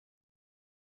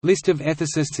List of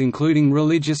ethicists including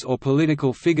religious or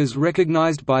political figures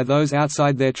recognized by those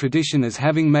outside their tradition as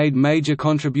having made major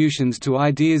contributions to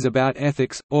ideas about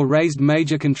ethics, or raised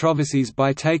major controversies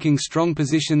by taking strong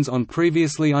positions on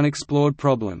previously unexplored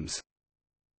problems.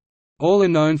 All are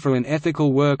known for an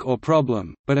ethical work or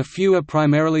problem, but a few are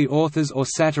primarily authors or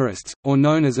satirists, or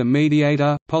known as a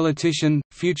mediator, politician,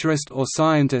 futurist or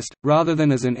scientist, rather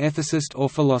than as an ethicist or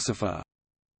philosopher.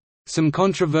 Some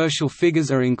controversial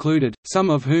figures are included, some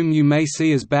of whom you may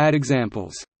see as bad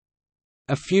examples.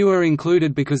 A few are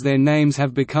included because their names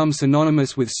have become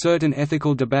synonymous with certain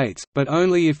ethical debates, but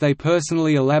only if they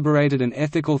personally elaborated an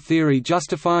ethical theory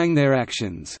justifying their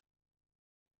actions.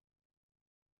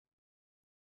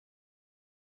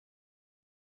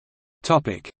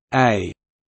 A.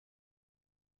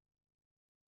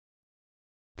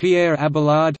 Pierre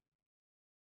Abelard,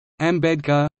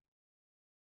 Ambedkar,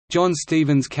 John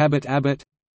Stevens Cabot Abbott,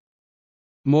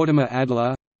 Mortimer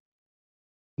Adler,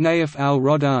 Naif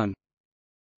al-Rodan,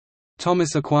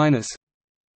 Thomas Aquinas,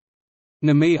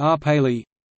 Nami Arpeli,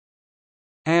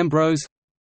 Ambrose,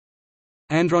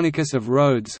 Andronicus of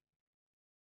Rhodes,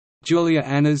 Julia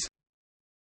Annas,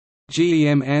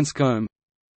 Gem Anscombe,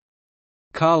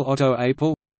 Carl Otto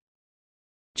Apel,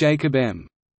 Jacob M.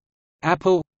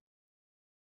 Apple,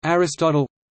 Aristotle,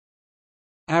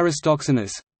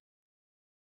 Aristoxenus,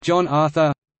 John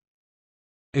Arthur,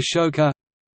 Ashoka,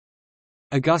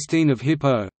 Augustine of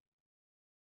Hippo,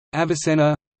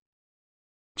 Avicenna,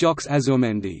 Jacques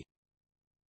Azurmendi.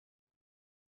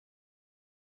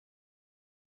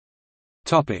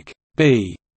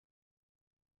 B.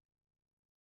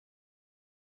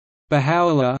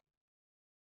 Baha'u'llah,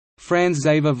 Franz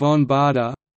Xaver von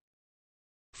Baader,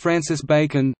 Francis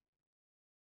Bacon,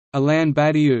 Alain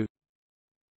Badiou,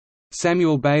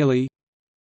 Samuel Bailey,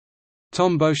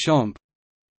 Tom Beauchamp,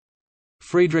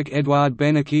 Friedrich Eduard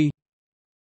Benecke,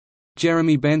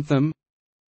 Jeremy Bentham,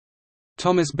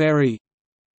 Thomas Berry,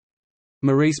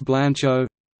 Maurice Blanchot,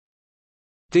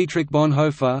 Dietrich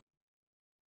Bonhoeffer,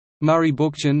 Murray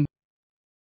Bookchin,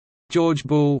 George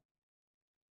Boole,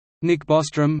 Nick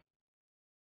Bostrom,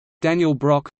 Daniel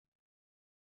Brock,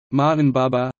 Martin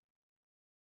Buber,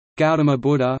 Gautama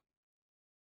Buddha,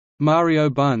 Mario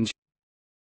Bunge,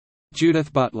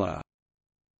 Judith Butler.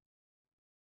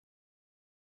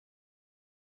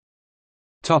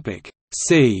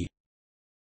 C.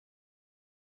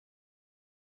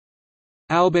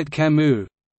 Albert Camus,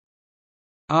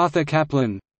 Arthur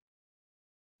Kaplan,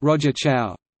 Roger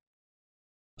Chow,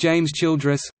 James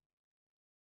Childress,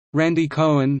 Randy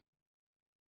Cohen,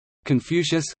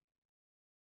 Confucius,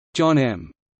 John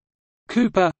M.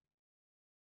 Cooper,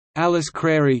 Alice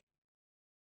Crary,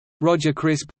 Roger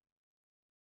Crisp,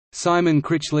 Simon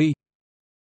Critchley,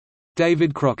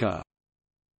 David Crocker.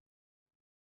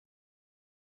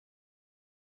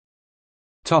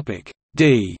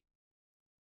 D.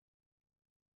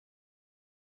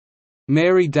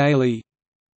 Mary Daly,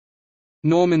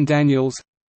 Norman Daniels,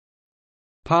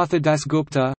 Partha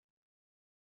Dasgupta,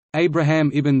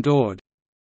 Abraham Ibn Daud,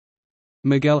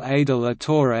 Miguel A. de la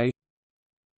Torre,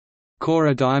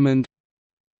 Cora Diamond,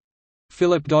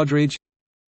 Philip Doddridge,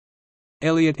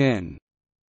 Elliot N.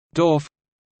 Dorff,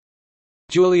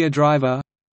 Julia Driver,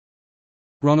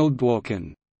 Ronald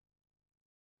Dworkin.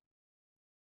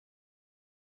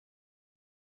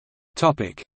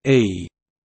 E.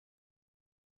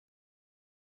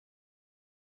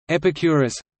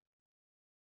 Epicurus,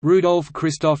 Rudolf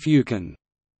Christoph Eucken.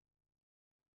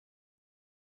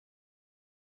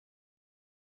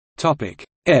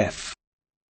 F.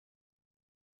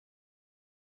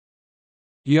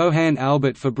 Johann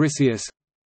Albert Fabricius,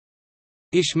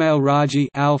 Ishmael Raji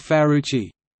al-Faruqi,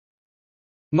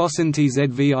 Nocenti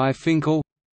Zvi Finkel,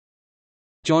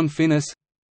 John Finnis,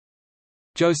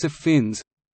 Joseph Finns,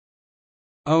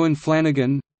 Owen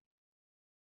Flanagan,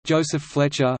 Joseph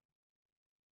Fletcher,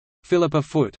 Philippa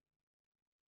Foot,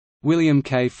 William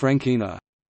K. Frankena,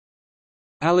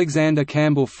 Alexander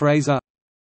Campbell Fraser,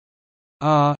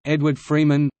 R. Edward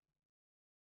Freeman,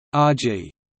 R.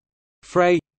 G.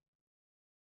 Frey,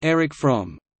 Eric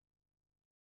Fromm.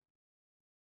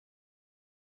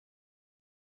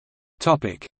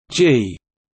 G.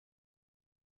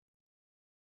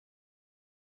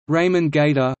 Raymond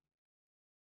Gator,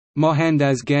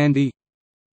 Mohandas Gandhi,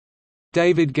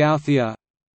 David Gauthier,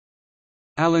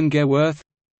 Alan Geworth,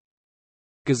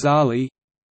 Ghazali,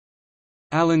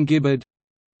 Alan Gibbard,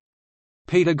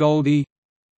 Peter Goldie,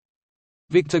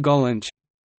 Victor Gollancz,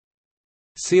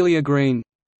 Celia Green,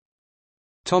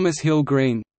 Thomas Hill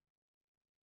Green,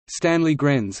 Stanley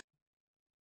Grenz,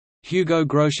 Hugo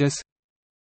Grotius,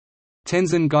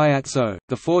 Tenzin Gyatso,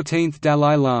 the 14th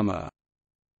Dalai Lama.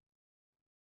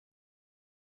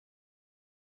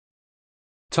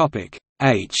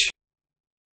 H.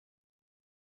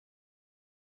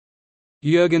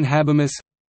 Jürgen Habermas,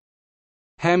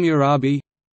 Hammurabi,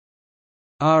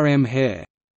 R. M. Hare,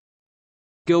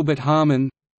 Gilbert Harman,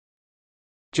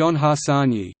 John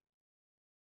Harsanyi,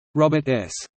 Robert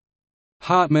S.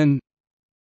 Hartman,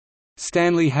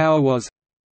 Stanley Hauerwas,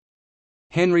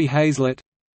 Henry Hazlitt,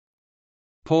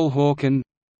 Paul Hawken,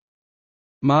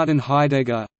 Martin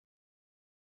Heidegger,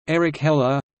 Eric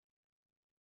Heller,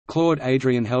 Claude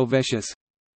Adrian Helvetius,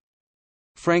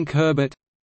 Frank Herbert,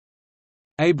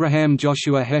 Abraham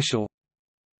Joshua Heschel,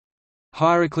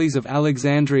 Hierocles of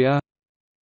Alexandria,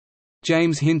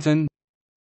 James Hinton,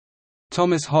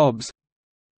 Thomas Hobbes,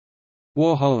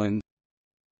 Warholland,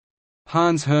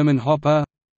 Hans Hermann Hoppe,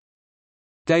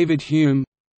 David Hume,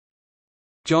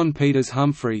 John Peters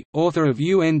Humphrey, author of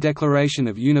UN Declaration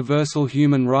of Universal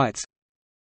Human Rights,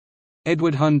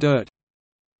 Edward Hundert,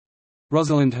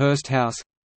 Rosalind Hursthouse,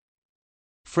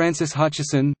 Francis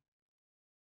Hutcheson,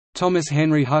 Thomas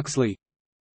Henry Huxley,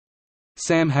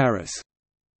 Sam Harris.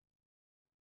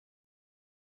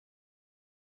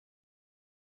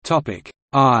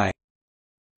 I.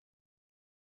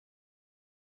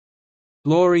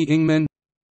 Laurie Ingman,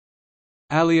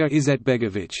 Alia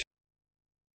Izetbegovic.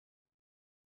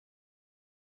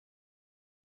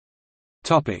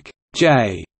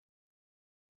 J.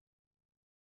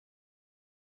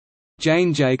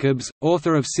 Jane Jacobs,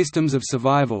 author of Systems of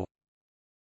Survival,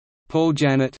 Paul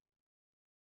Janet,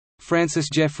 Francis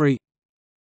Jeffrey,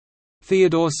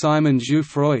 Theodore Simon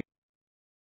Jouffroy,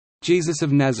 Jesus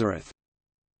of Nazareth.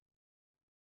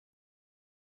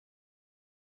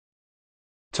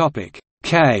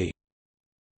 K.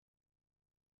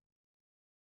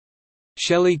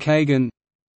 Shelley Kagan,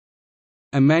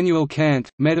 Immanuel Kant,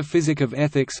 Metaphysic of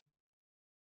Ethics,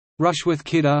 Rushworth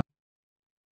Kidder,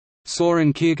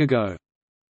 Soren Kierkegaard,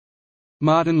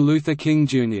 Martin Luther King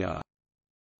Jr.,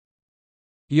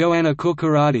 Joanna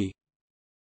Kukurati,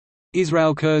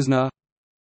 Israel Kirzner,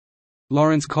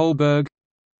 Lawrence Kohlberg,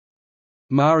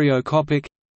 Mario Kopic,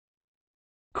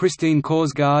 Christine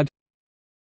Korsgaard,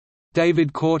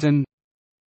 David Korten,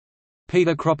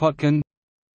 Peter Kropotkin,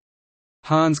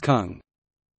 Hans Kung.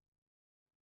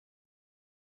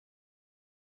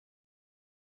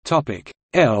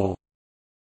 L.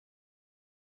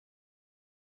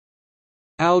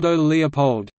 Aldo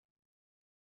Leopold,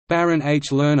 Baron H.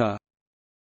 Lerner,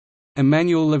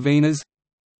 Emmanuel Levinas,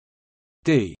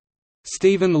 D.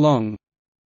 Stephen Long,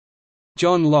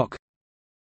 John Locke,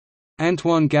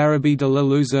 Antoine Garabi de la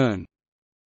Luzerne,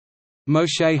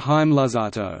 Moshe Chaim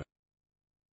Luzzatto.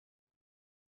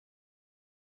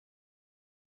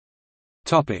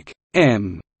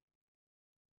 M.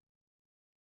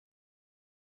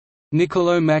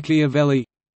 Niccolo Machiavelli,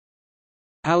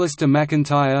 Alistair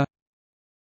MacIntyre,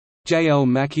 J. L.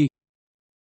 Mackie,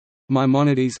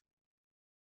 Maimonides,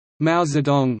 Mao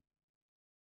Zedong,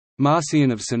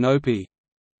 Marcion of Sinope,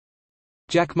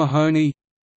 Jack Mahoney,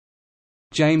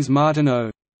 James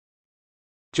Martineau,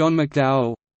 John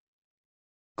McDowell,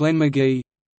 Glenn McGee,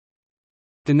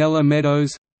 Donella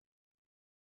Meadows,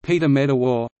 Peter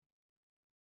Medawar,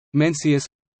 Mencius,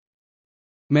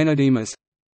 Menedemus,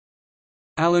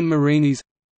 Alan Marinis,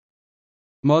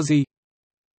 Mozzie,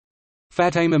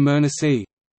 Fatima Mernissi,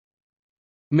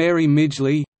 Mary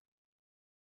Midgley,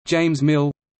 James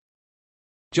Mill,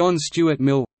 John Stuart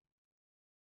Mill,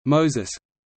 Moses,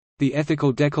 The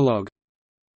Ethical Decalogue,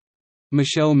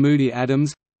 Michelle Moody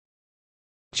Adams,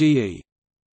 G. E.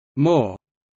 Moore,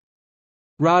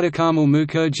 Radhakamal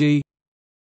Mukherjee,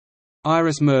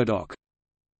 Iris Murdoch.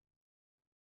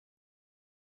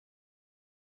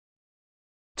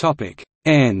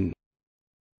 N.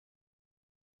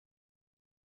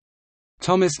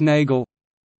 Thomas Nagel,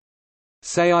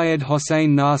 Sayed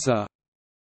Hossein Nasser,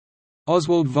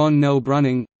 Oswald von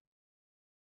Nell-Brunning,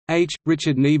 H.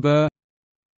 Richard Niebuhr,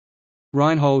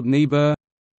 Reinhold Niebuhr,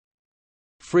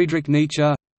 Friedrich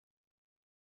Nietzsche,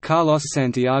 Carlos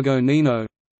Santiago Nino,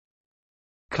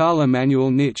 Carl Emanuel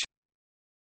Nietzsche,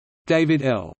 David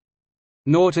L.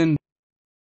 Norton,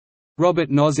 Robert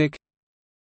Nozick,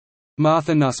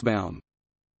 Martha Nussbaum.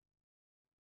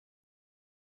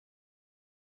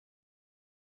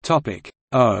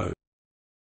 O.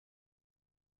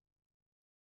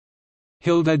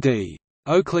 Hilda D.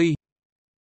 Oakley,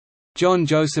 John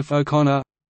Joseph O'Connor,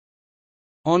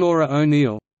 Honora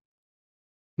O'Neill,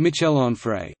 Michel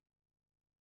Onfray.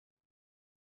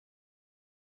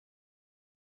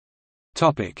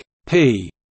 P.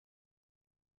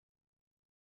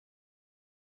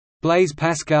 Blaise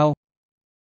Pascal,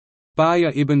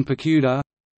 Bahya ibn Paquda,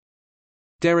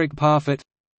 Derek Parfit,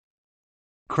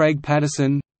 Craig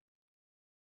Patterson,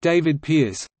 David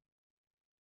Pearce,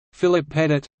 Philip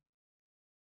Pettit,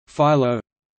 Philo,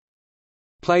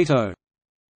 Plato,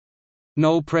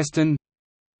 Noel Preston,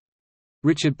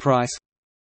 Richard Price,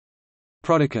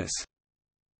 Prodicus.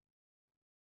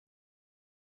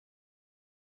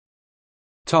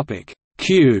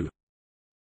 Q.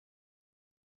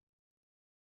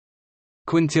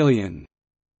 Quintilian.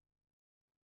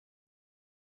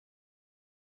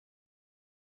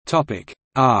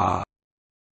 R.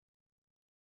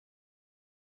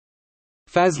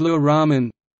 Fazlur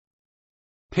Rahman,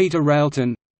 Peter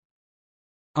Railton,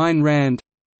 Ayn Rand,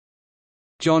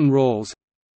 John Rawls,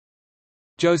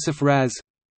 Joseph Raz,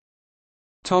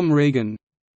 Tom Regan,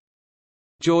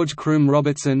 George Croom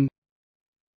Robertson,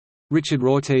 Richard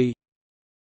Rorty,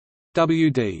 W.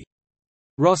 D.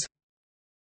 Ross,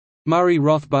 Murray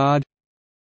Rothbard,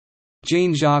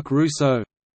 Jean-Jacques Rousseau,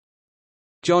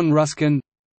 John Ruskin,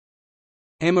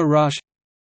 Emma Rush,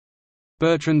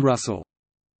 Bertrand Russell.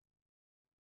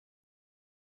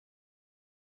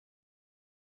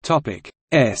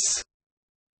 S.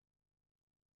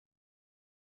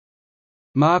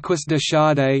 Marquis de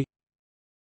Sade,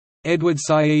 Edward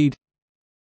Said,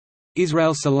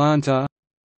 Israel Salanta,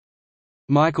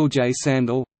 Michael J.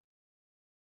 Sandel,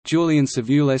 Julian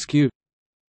Savulescu,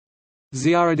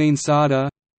 Ziauddin Sada,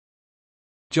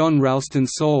 John Ralston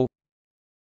Saul,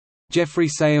 Geoffrey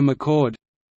Sayer McCord,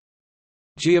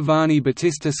 Giovanni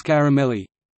Battista Scaramelli,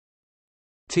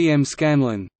 T. M.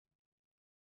 Scanlon,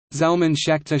 Zalman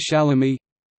Schachter Shalomi,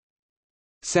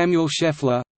 Samuel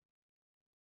Scheffler,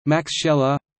 Max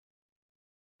Scheler,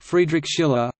 Friedrich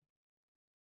Schiller,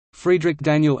 Friedrich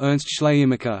Daniel Ernst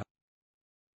Schleiermacher,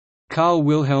 Karl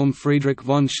Wilhelm Friedrich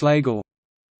von Schlegel,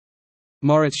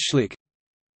 Moritz Schlick,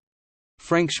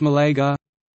 Frank Schmelager,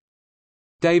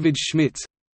 David Schmitz,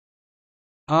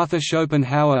 Arthur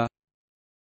Schopenhauer,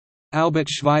 Albert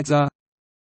Schweitzer,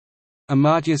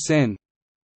 Amartya Sen,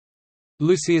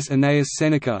 Lucius Annaeus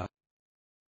Seneca,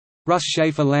 Russ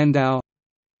Schaefer Landau,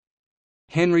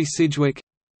 Henry Sidgwick,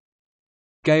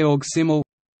 Georg Simmel,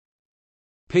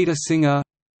 Peter Singer,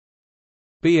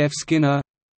 B. F. Skinner,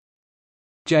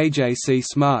 J. J. C.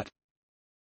 Smart,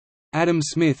 Adam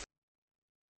Smith,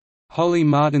 Holly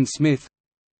Martin Smith,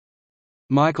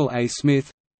 Michael A.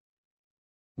 Smith,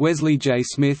 Wesley J.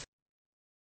 Smith,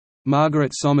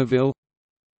 Margaret Somerville,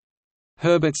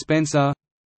 Herbert Spencer,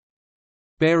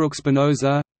 Baruch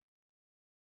Spinoza,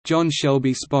 John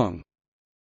Shelby Spong,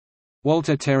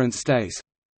 Walter Terence Stace,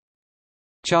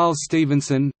 Charles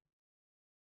Stevenson,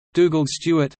 Dugald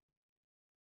Stewart,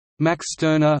 Max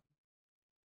Stirner,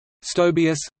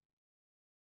 Stobius,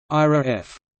 Ira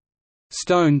F.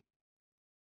 Stone,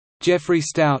 Jeffrey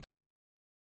Stout,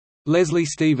 Leslie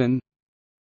Stephen,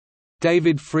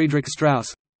 David Friedrich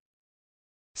Strauss,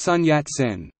 Sun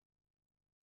Yat-sen.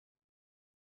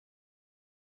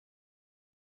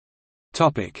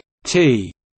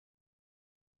 T.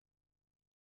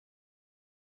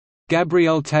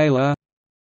 Gabrielle Taylor,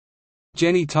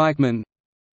 Jenny Teichmann,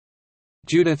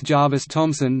 Judith Jarvis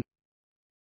Thomson,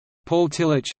 Paul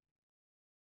Tillich,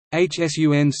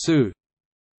 Hsun Su,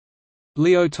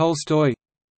 Leo Tolstoy,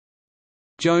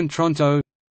 Joan Tronto,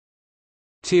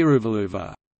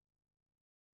 Tiruvaluva.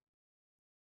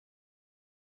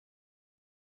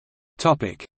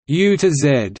 U to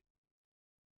Z.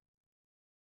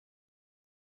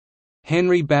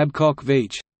 Henry Babcock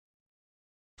Veitch,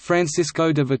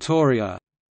 Francisco de Vitoria,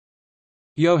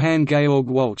 Johann Georg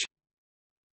Walch,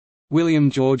 William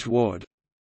George Ward,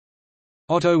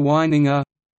 Otto Weininger,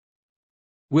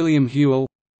 William Whewell,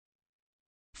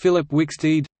 Philip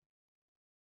Wicksteed,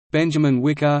 Benjamin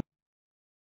Wicker,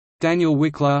 Daniel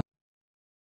Wickler,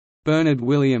 Bernard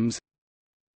Williams,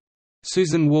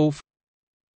 Susan Wolfe,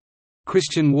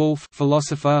 Christian Wolff,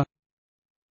 philosopher,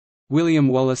 William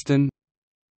Wollaston,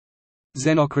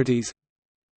 Xenocrates,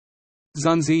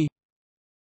 Zunzi,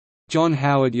 John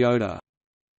Howard Yoder,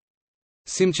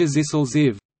 Simcha Zissel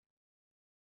Ziv,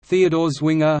 Theodore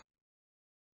Zwinger,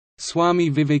 Swami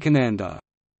Vivekananda.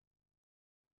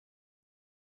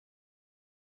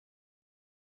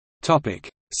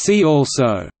 See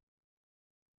also: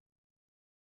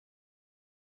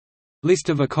 List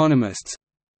of economists,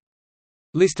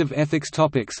 List of ethics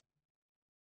topics,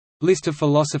 List of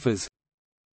philosophers,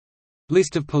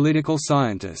 List of political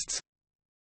scientists.